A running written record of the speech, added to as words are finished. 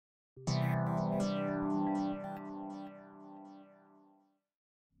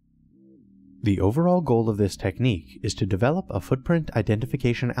The overall goal of this technique is to develop a footprint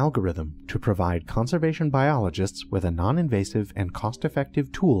identification algorithm to provide conservation biologists with a non-invasive and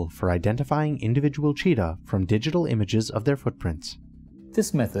cost-effective tool for identifying individual cheetah from digital images of their footprints.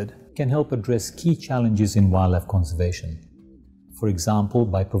 This method can help address key challenges in wildlife conservation. For example,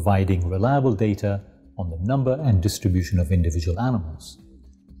 by providing reliable data on the number and distribution of individual animals,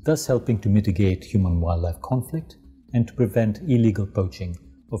 thus helping to mitigate human-wildlife conflict and to prevent illegal poaching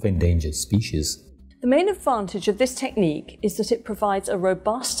of endangered species. The main advantage of this technique is that it provides a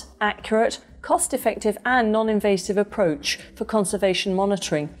robust, accurate, cost-effective and non-invasive approach for conservation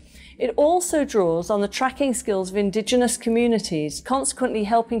monitoring. It also draws on the tracking skills of indigenous communities, consequently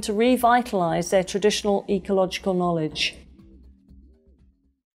helping to revitalise their traditional ecological knowledge.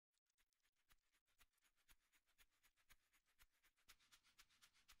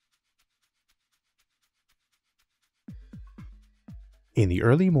 In the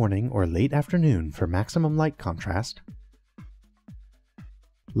early morning or late afternoon for maximum light contrast,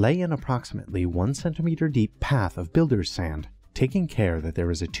 lay an approximately 1 centimeter deep path of builder's sand, taking care that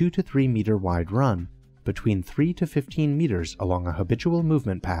there is a 2 to 3 meter wide run between 3 to 15 meters along a habitual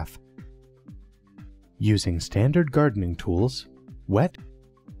movement path. Using standard gardening tools, wet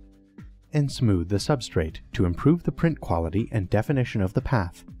and smooth the substrate to improve the print quality and definition of the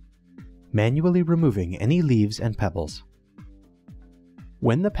path, manually removing any leaves and pebbles.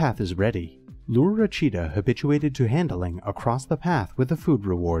 When the path is ready, lure a cheetah habituated to handling across the path with a food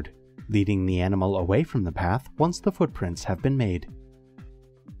reward, leading the animal away from the path once the footprints have been made.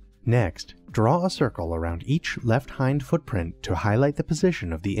 Next, draw a circle around each left hind footprint to highlight the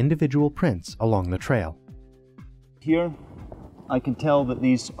position of the individual prints along the trail. Here, I can tell that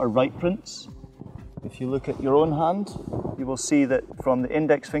these are right prints. If you look at your own hand, you will see that from the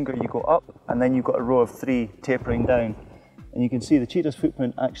index finger you go up and then you've got a row of 3 tapering down. And you can see the cheetah's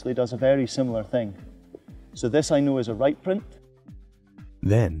footprint actually does a very similar thing. So this I know is a right print.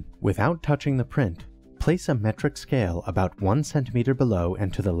 Then, without touching the print, place a metric scale about 1 centimeter below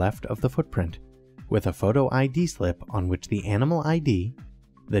and to the left of the footprint, with a photo ID slip on which the animal ID,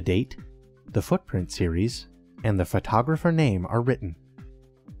 the date, the footprint series, and the photographer name are written.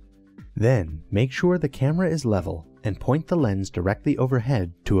 Then, make sure the camera is level and point the lens directly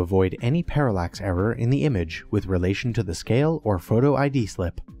overhead to avoid any parallax error in the image with relation to the scale or photo ID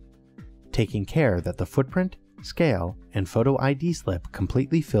slip, taking care that the footprint, scale, and photo ID slip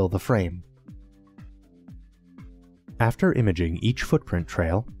completely fill the frame. After imaging each footprint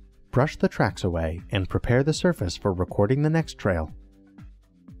trail, brush the tracks away and prepare the surface for recording the next trail.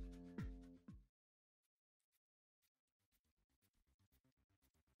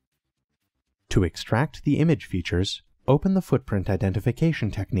 To extract the image features, open the Footprint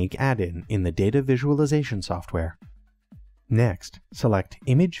Identification Technique add-in in the Data Visualization software. Next, select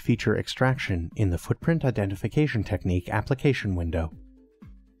Image Feature Extraction in the Footprint Identification Technique application window,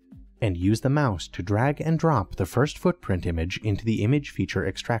 and use the mouse to drag and drop the first footprint image into the Image Feature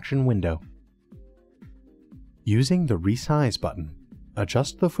Extraction window. Using the Resize button,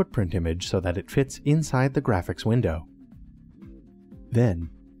 adjust the footprint image so that it fits inside the graphics window.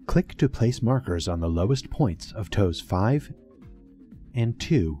 Then, click to place markers on the lowest points of toes 5 and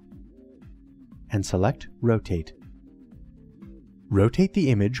 2, and select Rotate. Rotate the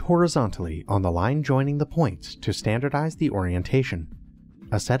image horizontally on the line joining the points to standardize the orientation.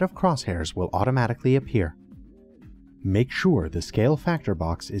 A set of crosshairs will automatically appear. Make sure the scale factor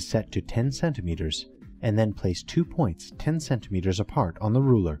box is set to 10 centimeters, and then place 2 points 10 centimeters apart on the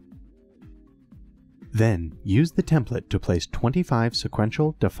ruler. Then, use the template to place 25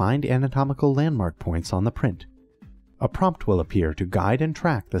 sequential defined anatomical landmark points on the print. A prompt will appear to guide and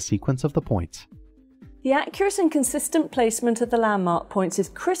track the sequence of the points. The accurate and consistent placement of the landmark points is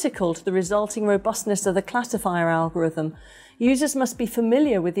critical to the resulting robustness of the classifier algorithm. Users must be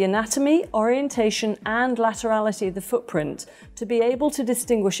familiar with the anatomy, orientation, and laterality of the footprint to be able to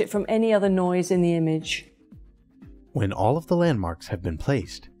distinguish it from any other noise in the image. When all of the landmarks have been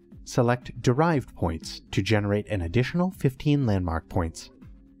placed, select Derived Points to generate an additional 15 landmark points,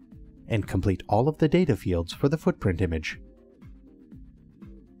 and complete all of the data fields for the footprint image.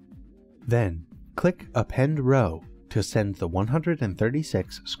 Then, click Append Row to send the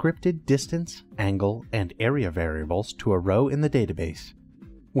 136 scripted distance, angle, and area variables to a row in the database.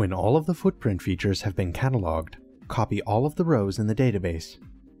 When all of the footprint features have been cataloged, copy all of the rows in the database,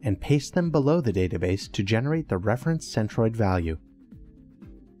 and paste them below the database to generate the reference centroid value.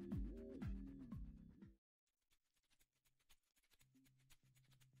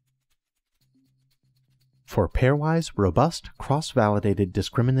 For pairwise, robust, cross-validated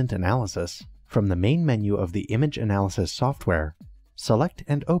discriminant analysis, from the main menu of the Image Analysis software, select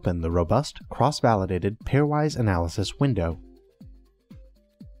and open the robust, cross-validated pairwise analysis window.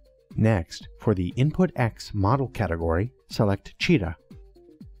 Next, for the Input X model category, select Cheetah.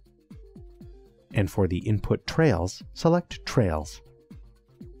 And for the Input Trails, select Trails.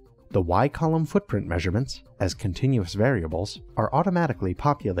 The Y-column footprint measurements, as continuous variables, are automatically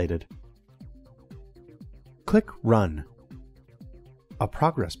populated. Click Run. A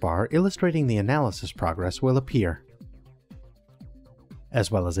progress bar illustrating the analysis progress will appear, as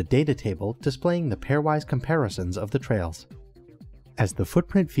well as a data table displaying the pairwise comparisons of the trails. As the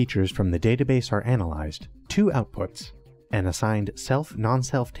footprint features from the database are analyzed, two outputs, an assigned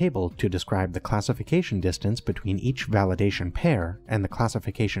self-non-self table to describe the classification distance between each validation pair and the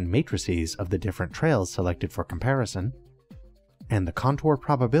classification matrices of the different trails selected for comparison, and the contour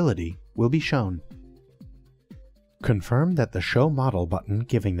probability will be shown. Confirm that the Show Model button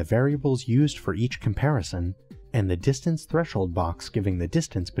giving the variables used for each comparison and the distance threshold box giving the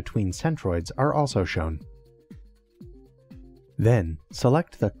distance between centroids are also shown. Then,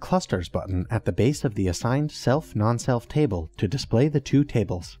 select the Clusters button at the base of the assigned self-non-self table to display the two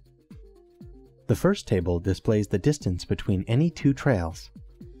tables. The first table displays the distance between any two trails,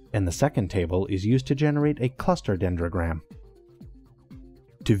 and the second table is used to generate a cluster dendrogram.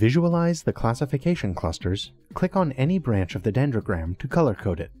 To visualize the classification clusters, click on any branch of the dendrogram to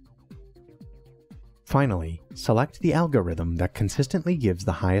color-code it. Finally, select the algorithm that consistently gives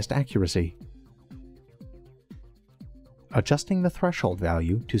the highest accuracy. Adjusting the threshold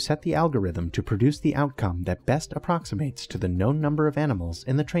value to set the algorithm to produce the outcome that best approximates to the known number of animals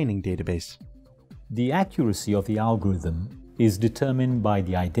in the training database. The accuracy of the algorithm is determined by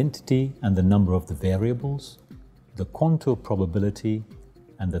the identity and the number of the variables, the contour probability,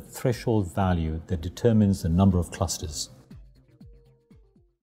 and the threshold value that determines the number of clusters.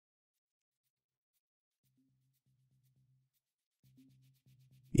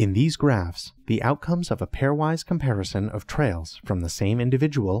 In these graphs, the outcomes of a pairwise comparison of trails from the same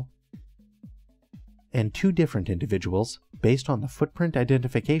individual and two different individuals based on the footprint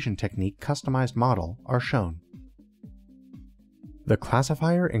identification technique customized model are shown. The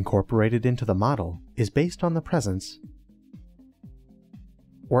classifier incorporated into the model is based on the presence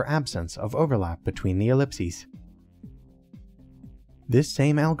or absence of overlap between the ellipses. This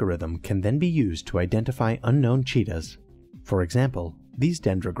same algorithm can then be used to identify unknown cheetahs. For example, these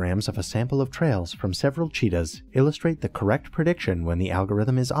dendrograms of a sample of trails from several cheetahs illustrate the correct prediction when the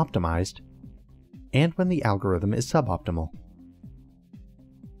algorithm is optimized and when the algorithm is suboptimal.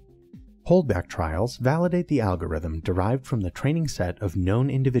 Holdback trials validate the algorithm derived from the training set of known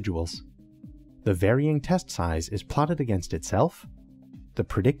individuals. The varying test size is plotted against itself, the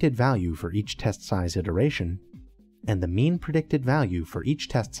predicted value for each test size iteration, and the mean predicted value for each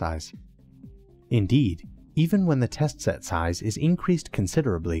test size. Indeed, even when the test set size is increased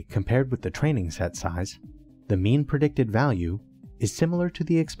considerably compared with the training set size, the mean predicted value is similar to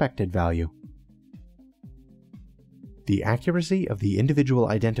the expected value. The accuracy of the individual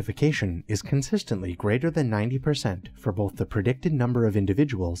identification is consistently greater than 90% for both the predicted number of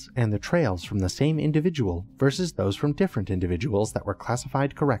individuals and the trails from the same individual versus those from different individuals that were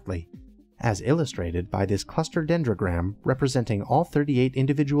classified correctly, as illustrated by this cluster dendrogram representing all 38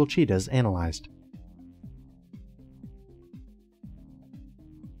 individual cheetahs analyzed.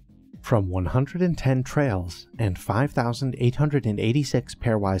 From 110 trails and 5,886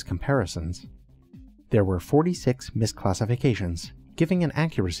 pairwise comparisons, there were 46 misclassifications, giving an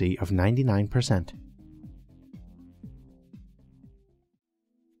accuracy of 99%.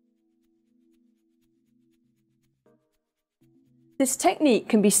 This technique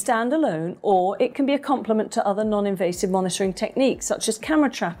can be standalone, or it can be a complement to other non-invasive monitoring techniques such as camera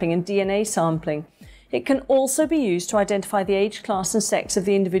trapping and DNA sampling. It can also be used to identify the age, class and sex of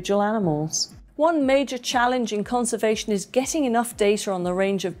the individual animals. One major challenge in conservation is getting enough data on the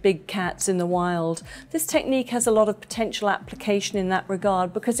range of big cats in the wild. This technique has a lot of potential application in that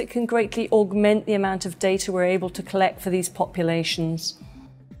regard because it can greatly augment the amount of data we're able to collect for these populations.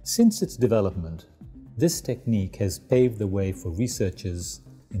 Since its development, this technique has paved the way for researchers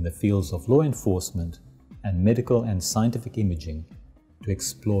in the fields of law enforcement and medical and scientific imaging to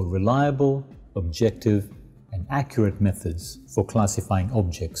explore reliable, objective, and accurate methods for classifying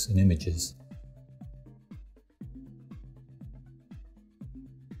objects and images.